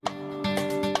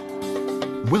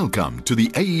Welcome to the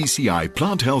AECI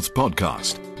Plant Health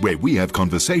Podcast, where we have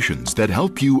conversations that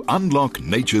help you unlock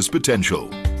nature's potential.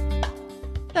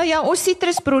 Nou ja, ons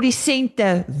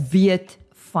sitrusprodusente weet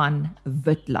van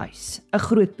witluis, 'n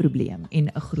groot probleem en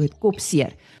 'n groot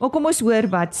kopseer. Maar kom ons hoor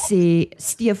wat sê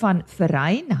Stephan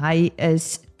Verreynne. Hy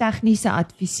is tegniese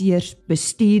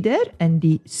adviseursbestuurder in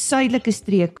die suidelike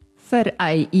streek vir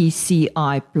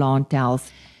AECI Plant Health.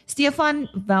 Stephan,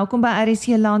 welkom by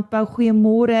RSC Landbou.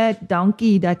 Goeiemôre.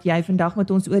 Dankie dat jy vandag met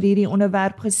ons oor hierdie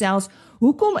onderwerp gesels.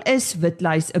 Hoekom is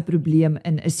witluis 'n probleem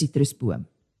in 'n sitrusboom?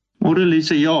 Môre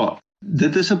Lise, ja,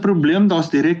 dit is 'n probleem. Daar's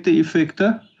direkte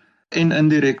effekte en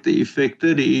indirekte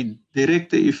effekte. Die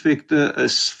direkte effekte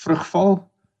is vrugval.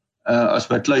 As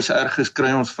witluis erg is,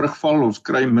 kry ons vrugval, ons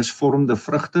kry misvormde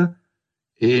vrugte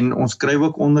en ons kry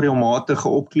ook onreëlmatige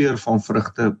opkleur van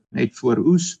vrugte net voor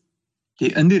oes.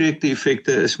 Die indirekte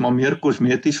effekte is maar meer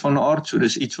kosmeties van aard, so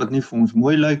dis iets wat nie vir ons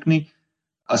mooi lyk nie.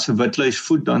 As 'n witluis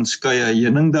voed, dan skei hy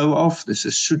heuningdou af, dis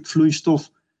 'n soet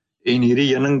vloeistof en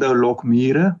hierdie heuningdou lok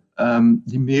mure.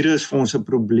 Die mure is vir ons 'n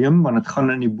probleem want dit gaan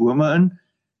in die bome in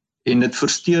en dit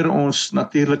versteur ons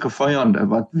natuurlike vyande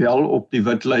wat wel op die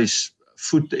witluis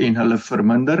voed en hulle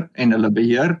verminder en hulle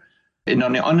beheer. En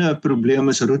dan die ander probleem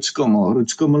is roetskimmel.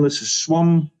 Roetskimmel is 'n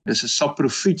swam, dis 'n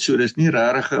saprofiet, so dis nie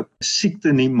regtig 'n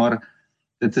siekte nie, maar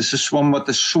dit is 'n swam wat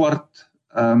 'n swart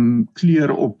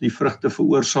kleur op die vrugte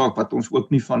veroorsaak wat ons ook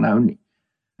nie van hou nie.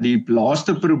 Die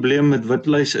laaste probleem met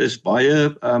witluis is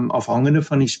baie afhangende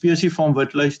van die spesies van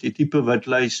witluis, die tipe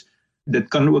witluis. Dit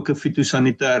kan ook 'n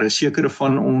fitosanitêre. Sekere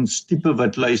van ons tipe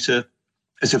witluise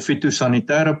is 'n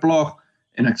fitosanitêre plaag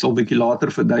en ek sal bietjie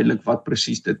later verduidelik wat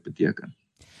presies dit beteken.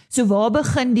 So waar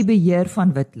begin die beheer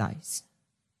van witluis?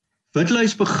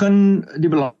 Witluis begin, die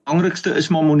belangrikste is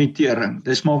maar monitering.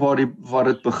 Dis maar waar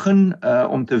dit begin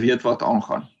om te weet wat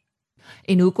aangaan.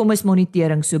 En hoekom is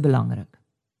monitering so belangrik?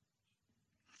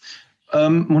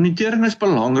 Monitering is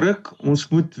belangrik. Ons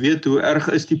moet weet hoe erg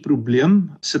is die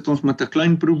probleem. Sit ons met 'n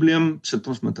klein probleem, sit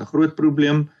ons met 'n groot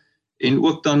probleem en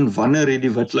ook dan wanneer het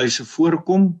die witluise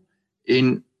voorkom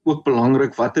en ook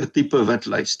belangrik watter tipe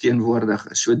witluis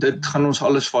teenwoordig is. So dit gaan ons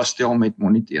alles vasstel met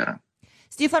monitering.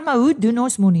 Stephan, maar hoe doen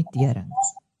ons monitering?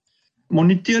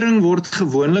 Monitering word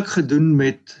gewoonlik gedoen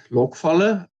met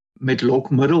lokvalle, met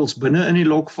lokmiddels binne in die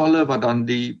lokvalle wat dan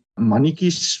die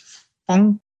mannetjies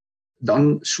vang.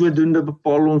 Dan sodoende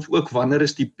bepaal ons ook wanneer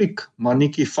is die piek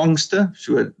mannetjie vangste,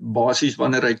 so basies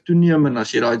wanneer hy toeneem en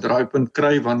as jy daai draaipunt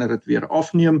kry, wanneer dit weer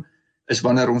afneem, is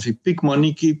wanneer ons die piek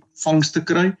mannetjie vangste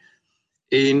kry.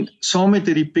 En saam met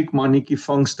hierdie piek mannetjie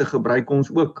vangste gebruik ons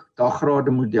ook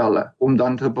daggrade modelle om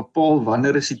dan te bepaal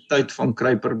wanneer is die tyd van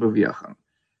kruiperbeweging.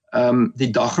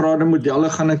 Die daggrade modelle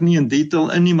gaan ek nie in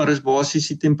detail in nie, maar is basies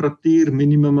die temperatuur,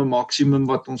 minimum en maksimum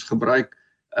wat ons gebruik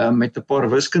met 'n paar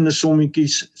wiskundige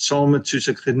sommetjies, saam met soos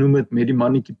ek genoem het met die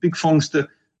mannetjie piekvangste,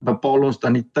 bepaal ons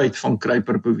dan die tyd van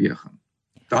kruiperbeweging.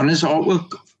 Dan is daar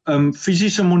ook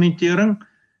fisiese monitering.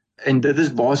 En dit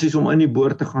is basies om in die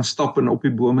boord te gaan stap en op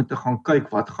die bome te gaan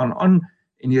kyk wat gaan aan.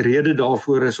 En die rede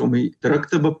daarvoor is om die druk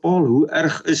te bepaal,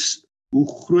 hoe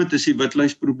groot is die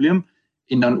witluisprobleem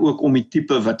en dan ook om die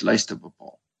tipe witluis te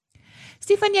bepaal.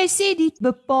 Stephan, jy sê die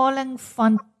bepaling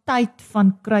van tyd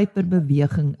van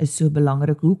kruiperbeweging is so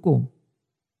belangrik. Hoekom?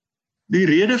 Die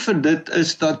rede vir dit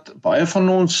is dat baie van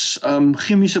ons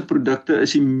chemiese produkte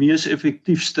is die mees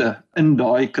effektiefste in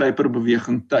daai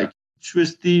kruiperbeweging tyd.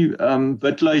 Soos die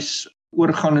witluis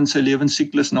oorgaan in sy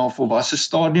lewensiklus na 'n volwasse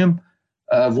stadium,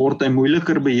 word hy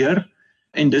moeiliker beheer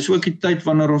en dis ook die tyd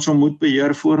wanneer ons hom moet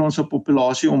beheer voor ons 'n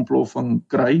populasieontploffing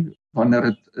kry, wanneer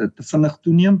dit te vinnig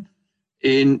toeneem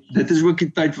en dit is ook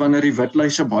die tyd wanneer die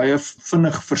witluise baie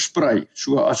vinnig versprei.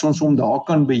 So as ons hom daar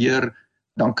kan beheer,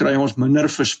 dan kry ons minder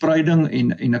verspreiding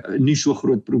en 'n nie so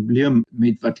groot probleem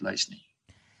met witluis nie.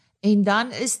 En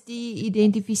dan is die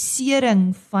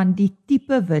identifisering van die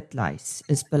tipe witluis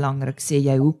is belangrik, sê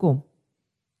jy. Hoekom?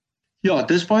 Ja,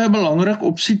 dit is baie belangrik.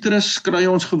 Op sitrus kry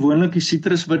ons gewoonlik die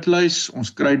sitruswitluis,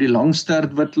 ons kry die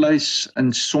langstert witluis,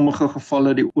 in sommige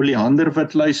gevalle die oleander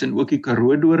witluis en ook die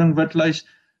karoodoring witluis,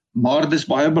 maar dis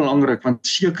baie belangrik want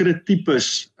sekere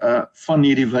tipes van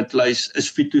hierdie witluis is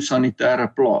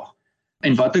fitosanitêre plaag.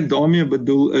 En wat ek daarmee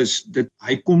bedoel is,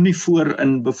 hy kom nie voor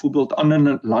in byvoorbeeld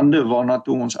ander lande waarna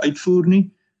toe ons uitvoer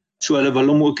nie, so hulle wil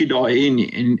hom ook nie daar hê nie,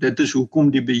 en dit is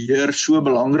hoekom die beheer so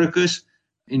belangrik is,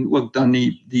 en ook dan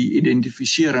die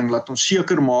identifisering, laat ons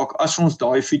seker maak, as ons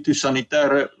daai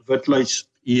fitosanitêre witluis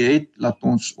hier het, laat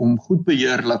ons hom goed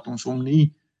beheer, laat ons hom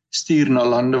nie stuur na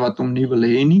lande wat hom nie wil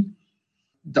hê nie.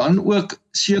 Dan ook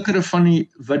sekere van die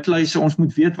witluise, ons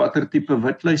moet weet watter tipe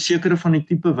witluis, sekere van die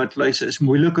tipe witluise is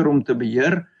moeiliker om te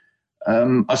beheer.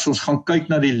 As ons gaan kyk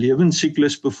na die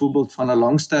lewensiklus byvoorbeeld van 'n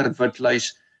langstert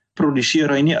witluis, produseer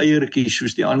hy nie eiertjies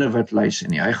soos die ander witluise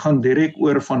nie. Hy gaan direk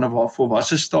oor van 'n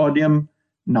volwasse stadium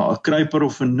na 'n kruiper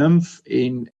of 'n nimf,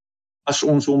 en as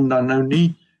ons hom dan nou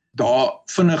nie daar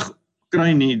vinnig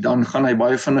kry nie, dan gaan hy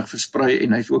baie vinnig versprei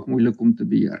en hy's ook moeilik om te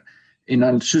beheer. En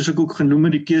dan, soos ek ook genoem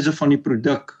het, die keuse van die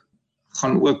produk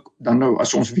gaan ook dan nou,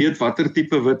 as ons weet watter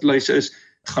tipe witluis is,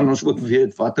 gaan ons ook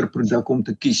weet watter produk om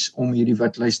te kies om hierdie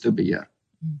witluis te beheer.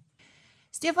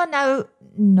 Stephan, nou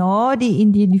na die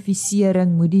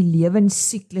identifisering moet die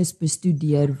lewensiklus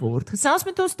bestudeer word. Gesels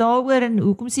met ons daaroor en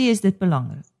hoekom sê jy is dit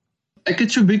belangrik? Ek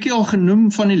het so 'n bietjie al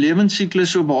genoem van die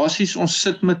lewensiklus, so basies ons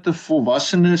sit met 'n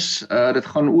volwassenes, dit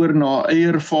gaan oor na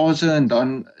eierfase en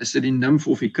dan is dit die nimf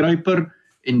of die kruiper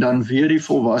en dan weer die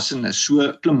volwassenes.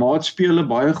 So klimaat speel 'n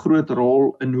baie groot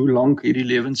rol in hoe lank hierdie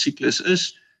lewensiklus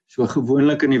is. So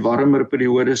gewoonlik in die warmer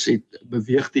periodes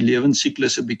beweeg die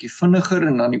lewensiklus 'n bietjie vinniger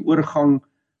en dan die oorgang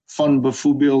van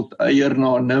byvoorbeeld eier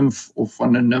na 'n nimf of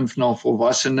van 'n nimf na 'n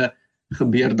volwassene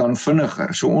gebeur dan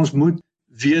vinniger. So ons moet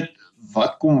weet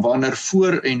wat kom wanneer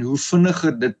voor en hoe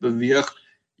vinniger dit beweeg,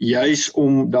 juis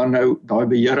om dan nou daai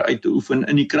beheer uit te oefen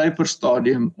in die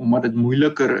kruiperstadium, omdat dit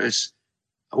moeiliker is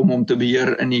om hom te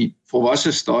beheer in die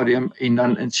volwasse stadium, en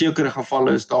dan in sekere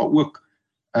gevalle is daar ook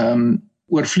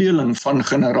oorvleueling van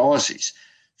generasies.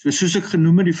 So soos ek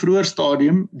genoem het, die vroeë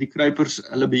stadium, die kruipers,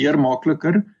 hulle beheer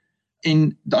makliker,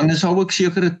 en dan is daar ook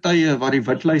sekere tye waar die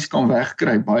witluis kan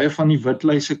wegkruip. Baie van die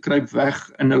witluise kruip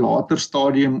weg in 'n later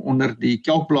stadium onder die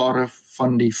kelkblare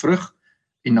van die vrug,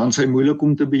 en dan is hy moeilik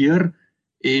om te beheer,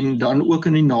 en dan ook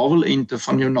in die navelente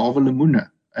van jou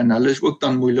navellemoene, en hulle is ook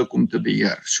dan moeilik om te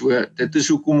beheer. So dit is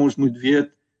hoekom ons moet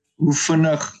weet hoe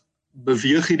vinnig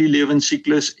beweeg hierdie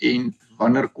lewensiklus en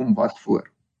wanneer kom wat voor.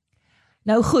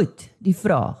 Nou goed, die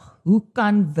vraag, hoe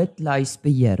kan witluis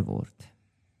beheer word?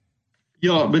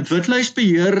 Ja, met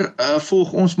witluisbeheer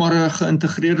volg ons maar 'n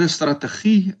geïntegreerde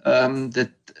strategie.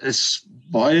 Dit is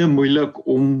baie moeilik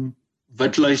om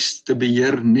witluis te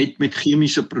beheer net met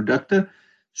chemiese produkte.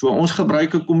 So ons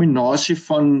gebruik 'n kombinasie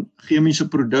van chemiese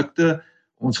produkte,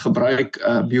 ons gebruik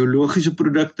biologiese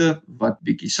produkte wat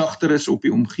bietjie sagter is op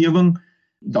die omgewing.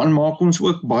 Dan maak ons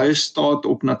ook baie staat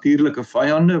op natuurlike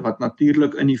vyande wat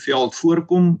natuurlik in die veld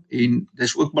voorkom, en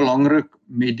dis ook belangrik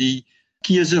met die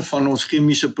keuse van ons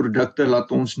chemiese produkte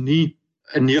laat ons nie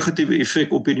 'n negatiewe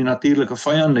effek op hierdie natuurlike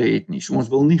vyande het nie. So ons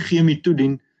wil nie chemie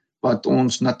toedien wat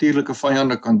ons natuurlike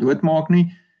vyande kan doodmaak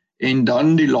nie. En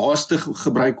dan die laaste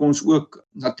gebruik ons ook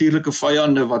natuurlike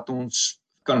vyande wat ons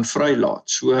kan vrylaat.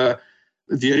 So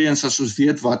weer eens, as ons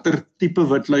weet watter tipe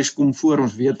witluis kom voor,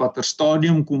 ons weet watter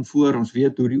stadium kom voor, ons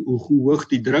weet hoe hoog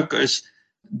die druk is,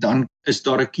 dan is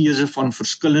daar 'n keuse van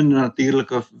verskillende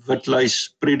natuurlike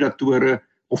witluis predatore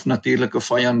of natuurlike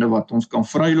vyande wat ons kan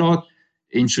vrylaat,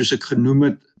 en soos ek genoem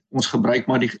het, ons gebruik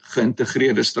maar die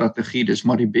geïntegreerde strategie, dis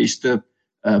maar die beste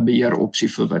beheeropsie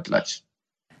vir witluis.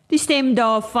 Die stem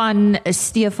daarvan is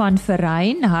Stephan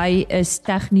Verreynne. Hy is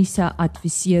tegniese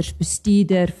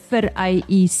adviseursbestuurder vir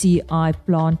IECI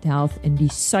Plant Health in die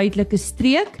suidelike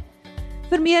streek.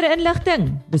 Vir meer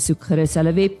inligting, besoek gerus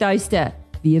hulle webtuiste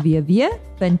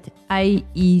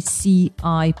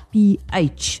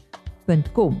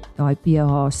www.aeciph.com. Daai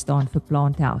PH staan vir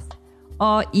Plant Health.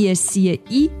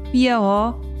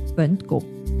 aeciph.com.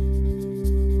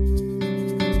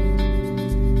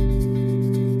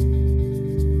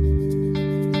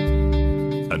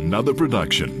 Another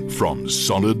production from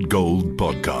Solid Gold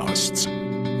Podcasts.